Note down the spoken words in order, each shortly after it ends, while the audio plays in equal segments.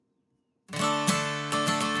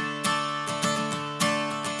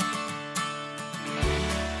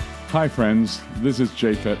Hi friends, this is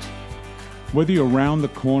Japhet. Whether you're around the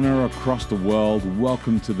corner or across the world,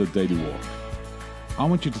 welcome to the Daily Walk. I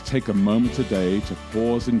want you to take a moment today to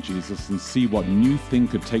pause in Jesus and see what new thing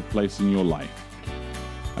could take place in your life.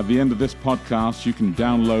 At the end of this podcast, you can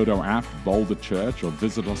download our app, Boulder Church, or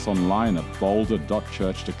visit us online at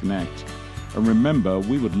boulder.church to connect. And remember,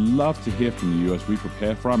 we would love to hear from you as we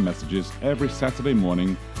prepare for our messages every Saturday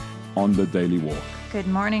morning on the Daily Walk. Good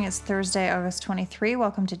morning. It's Thursday, August 23.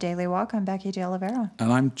 Welcome to Daily Walk. I'm Becky De Oliveira.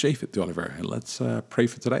 And I'm Japhet De Oliveira. Let's pray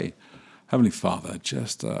for today. Heavenly Father,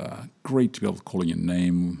 just great to be able to call on your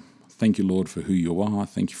name. Thank you, Lord, for who you are.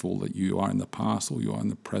 Thank you for all that you are in the past, all you are in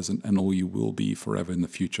the present, and all you will be forever in the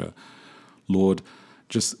future. Lord,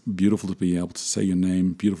 just beautiful to be able to say your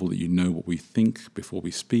name, beautiful that you know what we think before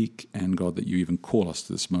we speak, and God, that you even call us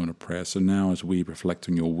to this moment of prayer. So now as we reflect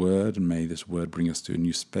on your word, and may this word bring us to a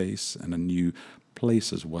new space and a new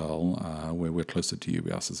place as well, where we're closer to you.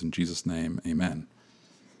 We ask this in Jesus' name. Amen.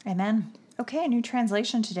 Amen. Okay, a new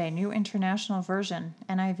translation today, New International Version,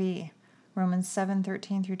 NIV, Romans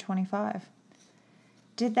 7:13 through 25.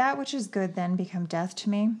 Did that which is good then become death to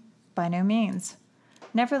me? By no means.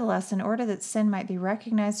 Nevertheless, in order that sin might be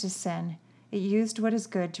recognized as sin, it used what is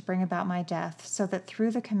good to bring about my death, so that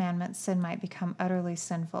through the commandment sin might become utterly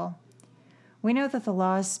sinful. We know that the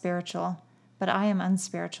law is spiritual, but I am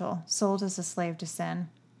unspiritual, sold as a slave to sin.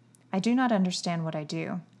 I do not understand what I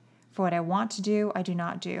do. For what I want to do, I do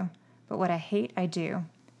not do, but what I hate, I do.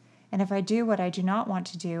 And if I do what I do not want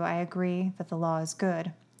to do, I agree that the law is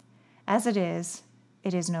good. As it is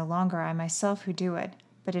no longer I myself who do it,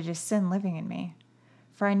 but it is sin living in me.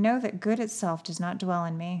 For I know that good itself does not dwell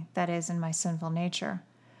in me, that is, in my sinful nature.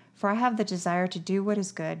 For I have the desire to do what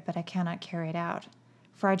is good, but I cannot carry it out.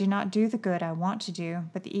 For I do not do the good I want to do,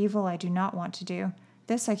 but the evil I do not want to do,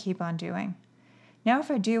 this I keep on doing. Now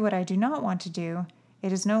if I do what I do not want to do,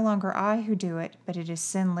 it is no longer I who do it, but it is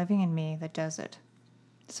sin living in me that does it.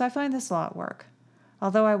 So I find this law at work.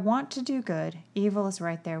 Although I want to do good, evil is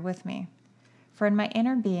right there with me. For in my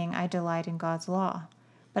inner being I delight in God's law.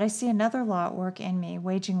 But I see another law at work in me,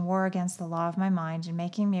 waging war against the law of my mind and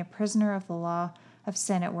making me a prisoner of the law of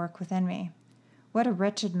sin at work within me. What a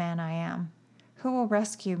wretched man I am! Who will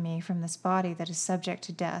rescue me from this body that is subject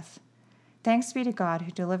to death? Thanks be to God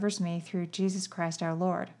who delivers me through Jesus Christ our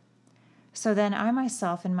Lord. So then I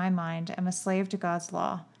myself in my mind am a slave to God's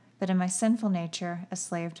law, but in my sinful nature a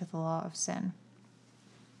slave to the law of sin.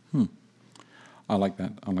 I like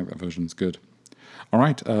that. I like that version. It's good. All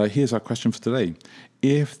right, here's our question for today.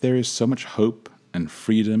 If there is so much hope and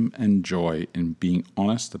freedom and joy in being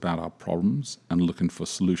honest about our problems and looking for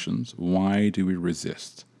solutions, why do we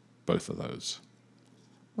resist both of those?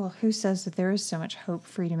 Well, who says that there is so much hope,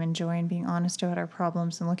 freedom, and joy in being honest about our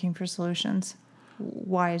problems and looking for solutions?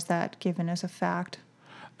 Why is that given as a fact?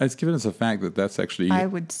 It's given as a fact that that's actually... I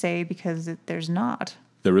would say because there's not.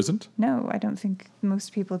 There isn't? No, I don't think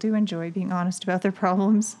most people do enjoy being honest about their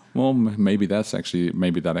problems. Well, maybe that actually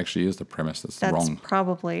is the premise that's wrong. That's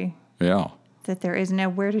probably... Yeah. That there is. Now,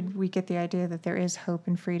 where did we get the idea that there is hope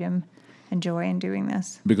and freedom and joy in doing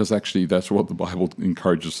this? Because actually that's what the Bible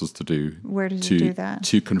encourages us to do. Where does it do that?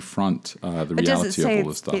 To confront the but reality of all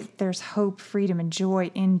this stuff. There's hope, freedom, and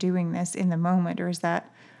joy in doing this in the moment? Or is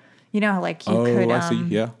that, how like you could... I see,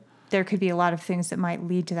 yeah. There could be a lot of things that might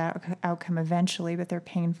lead to that outcome eventually, but they're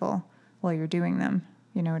painful while you're doing them.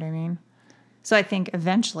 You know what I mean? So I think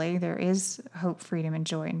eventually there is hope, freedom, and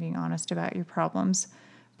joy in being honest about your problems.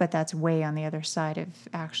 But that's way on the other side of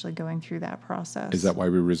actually going through that process. Is that why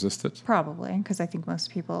we resist it? Probably, because I think most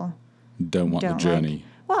people don't want the journey.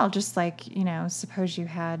 Just like, suppose you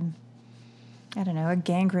had, a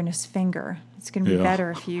gangrenous finger. It's going to be better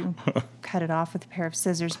if you cut it off with a pair of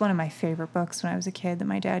scissors. One of my favorite books when I was a kid that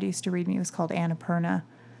my dad used to read me was called Annapurna.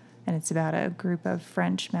 And it's about a group of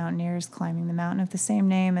French mountaineers climbing the mountain of the same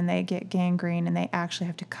name, and they get gangrene, and they actually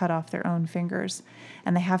have to cut off their own fingers.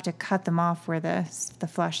 And they have to cut them off where the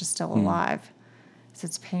flesh is still alive. So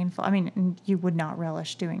it's painful. I mean, you would not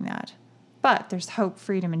relish doing that. But there's hope,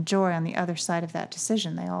 freedom, and joy on the other side of that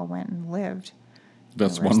decision. They all went and lived.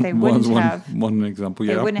 That's one example,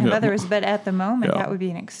 yeah. They wouldn't have others, but at the moment, that would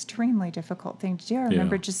be an extremely difficult thing to do. I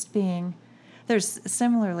remember just being... There's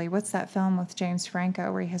similarly, what's that film with James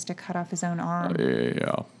Franco where he has to cut off his own arm?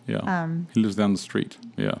 Yeah. He lives down the street,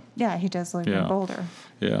 yeah. Yeah, he does live in Boulder.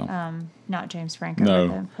 Yeah. Not James Franco, but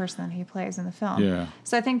the person that he plays in the film. Yeah.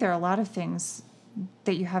 So I think there are a lot of things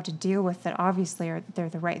that you have to deal with that obviously they're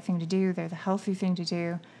the right thing to do, they're the healthy thing to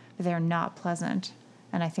do, but they're not pleasant.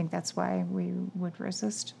 And I think that's why we would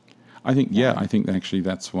resist. I think, I think actually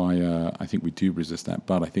that's why I think we do resist that.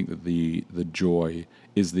 But I think that the joy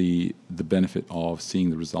is the benefit of seeing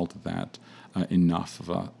the result of that enough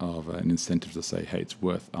of an incentive to say, hey, it's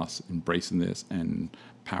worth us embracing this and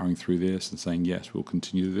powering through this and saying, yes, we'll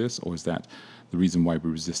continue this? Or is that the reason why we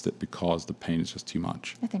resist it, because the pain is just too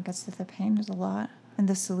much? I think it's that the pain is a lot and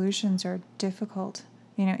the solutions are difficult.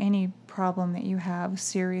 Any problem that you have,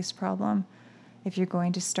 serious problem, if you're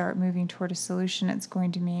going to start moving toward a solution, it's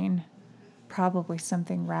going to mean probably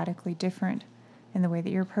something radically different in the way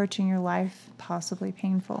that you're approaching your life, possibly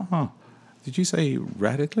painful. Huh. Did you say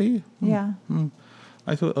radically? Yeah.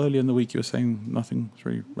 I thought earlier in the week you were saying nothing's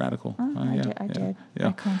very radical. I did.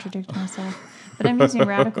 I contradict myself. But I'm using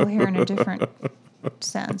radical here in a different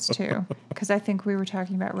sense, too. Because I think we were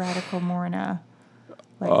talking about radical more in a,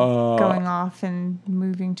 going off and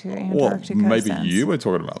moving to Antarctica maybe sense. You were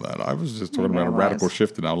talking about that. I was just talking about a radical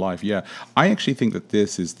shift in our life. Yeah. I actually think that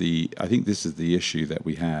this is the issue that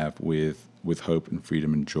we have with hope and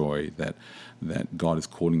freedom and joy, that God is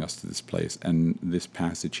calling us to this place. And this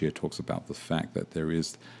passage here talks about the fact that there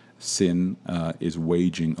is sin is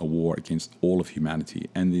waging a war against all of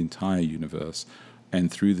humanity and the entire universe.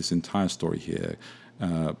 And through this entire story here,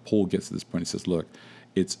 Paul gets to this point. He says, look,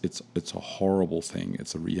 it's a horrible thing.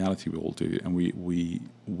 It's a reality we all do. And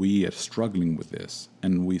we are struggling with this.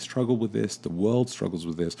 And we struggle with this. The world struggles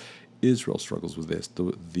with this. Israel struggles with this.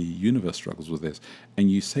 The universe struggles with this.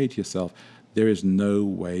 And you say to yourself, there is no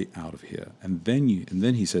way out of here. And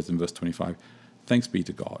then he says in verse 25, thanks be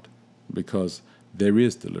to God, because there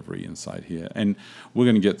is delivery inside here. And we're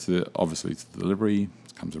going to get to the delivery.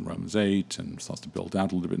 It comes in Romans 8 and starts to build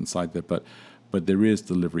out a little bit inside there. But there is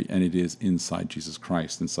delivery, and it is inside Jesus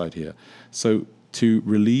Christ, inside here. So to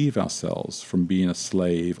relieve ourselves from being a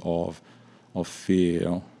slave of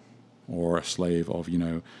fear, or a slave of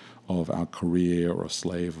of our career, or a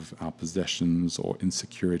slave of our possessions, or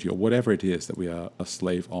insecurity, or whatever it is that we are a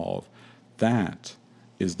slave of, that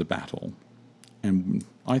is the battle. And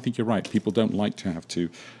I think you're right. People don't like to have to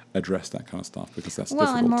address that kind of stuff because that's difficult.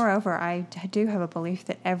 Well, and moreover, I do have a belief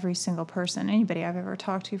that every single person, anybody I've ever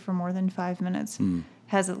talked to for more than 5 minutes,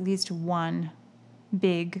 has at least one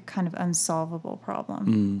big kind of unsolvable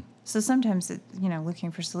problem. So sometimes,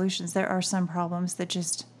 looking for solutions, there are some problems that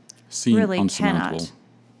just really cannot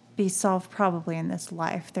be solved probably in this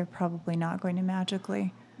life. They're probably not going to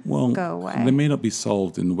magically go away. They may not be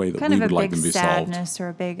solved in the way that we would like them to be solved. Kind of a big sadness or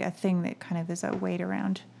a thing that kind of is a weight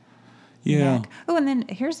around. Yeah. Neck. Oh, and then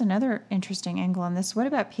here's another interesting angle on this. What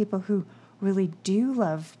about people who really do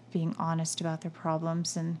love being honest about their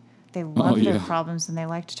problems, and they love their problems, and they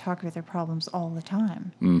like to talk about their problems all the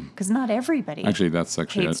time? Because not everybody hates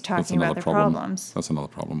talking about their problems. That's another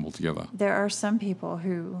problem altogether. There are some people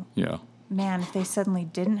who, man, if they suddenly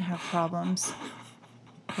didn't have problems,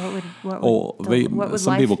 what would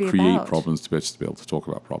some life people be create about? problems to be able to talk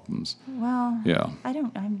about problems. Well, yeah. I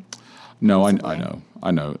know.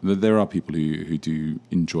 There are people who do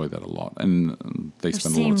enjoy that a lot, and they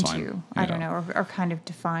spend a lot of time. I don't know, are kind of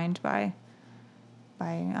defined by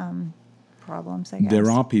problems, I guess. There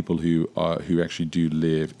are people who actually do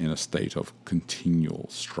live in a state of continual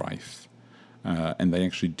strife, and they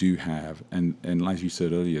actually do have, and like you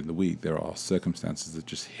said earlier in the week, there are circumstances that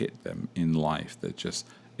just hit them in life that just,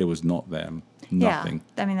 it was not them, nothing.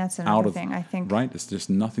 Yeah, I mean, that's another thing, I think. Right, it's just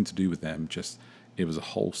nothing to do with them, just it was a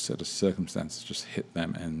whole set of circumstances just hit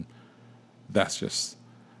them, and that's just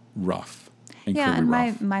rough. Yeah, and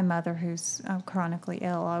my mother, who's chronically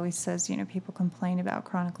ill, always says, people complain about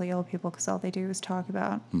chronically ill people because all they do is talk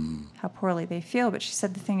about how poorly they feel. But she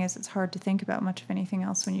said the thing is, it's hard to think about much of anything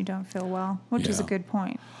else when you don't feel well, which is a good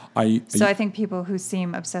point. I think people who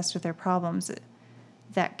seem obsessed with their problems,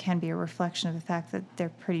 that can be a reflection of the fact that they're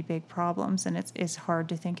pretty big problems, and it's hard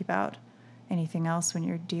to think about anything else when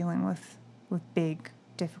you're dealing with big,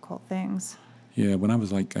 difficult things. Yeah, when I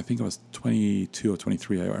was I think I was 22 or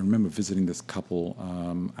 23, I remember visiting this couple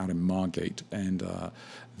out in Margate, and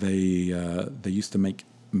they used to make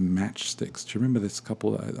matchsticks. Do you remember this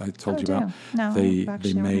couple I told you about? No, I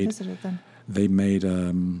actually never visited them. They made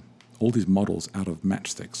all these models out of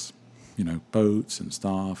matchsticks, boats and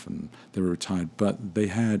stuff, and they were retired, but they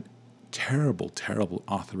had terrible, terrible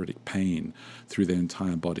arthritic pain through their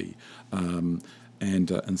entire body.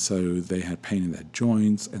 And so they had pain in their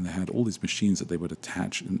joints, and they had all these machines that they would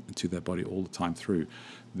attach to their body all the time through.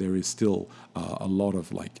 There is still a lot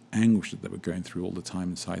of anguish that they were going through all the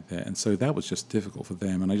time inside there. And so that was just difficult for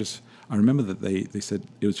them. And I remember that they said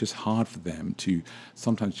it was just hard for them to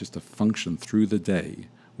sometimes just to function through the day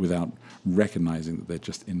without recognizing that they're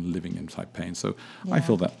just living inside pain. So Yeah. I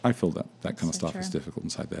feel that kind of so stuff is true. difficult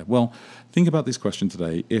inside there. Well, think about this question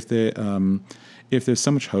today. If there's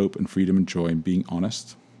so much hope and freedom and joy in being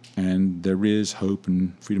honest, and there is hope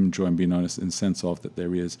and freedom and joy in being honest in the sense of that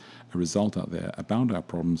there is a result out there about our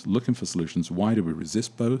problems, looking for solutions. Why do we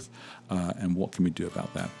resist both? And what can we do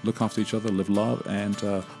about that? Look after each other, live love, and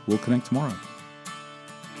we'll connect tomorrow.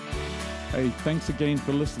 Hey, thanks again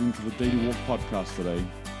for listening to the Daily Walk podcast today.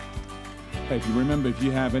 Hey, if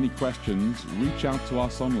you have any questions, reach out to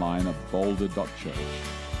us online at boulder.church.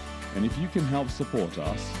 And if you can help support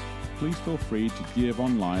us, please feel free to give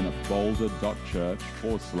online at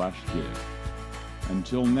boulder.church/give.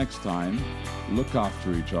 Until next time, look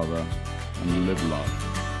after each other and live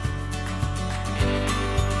love.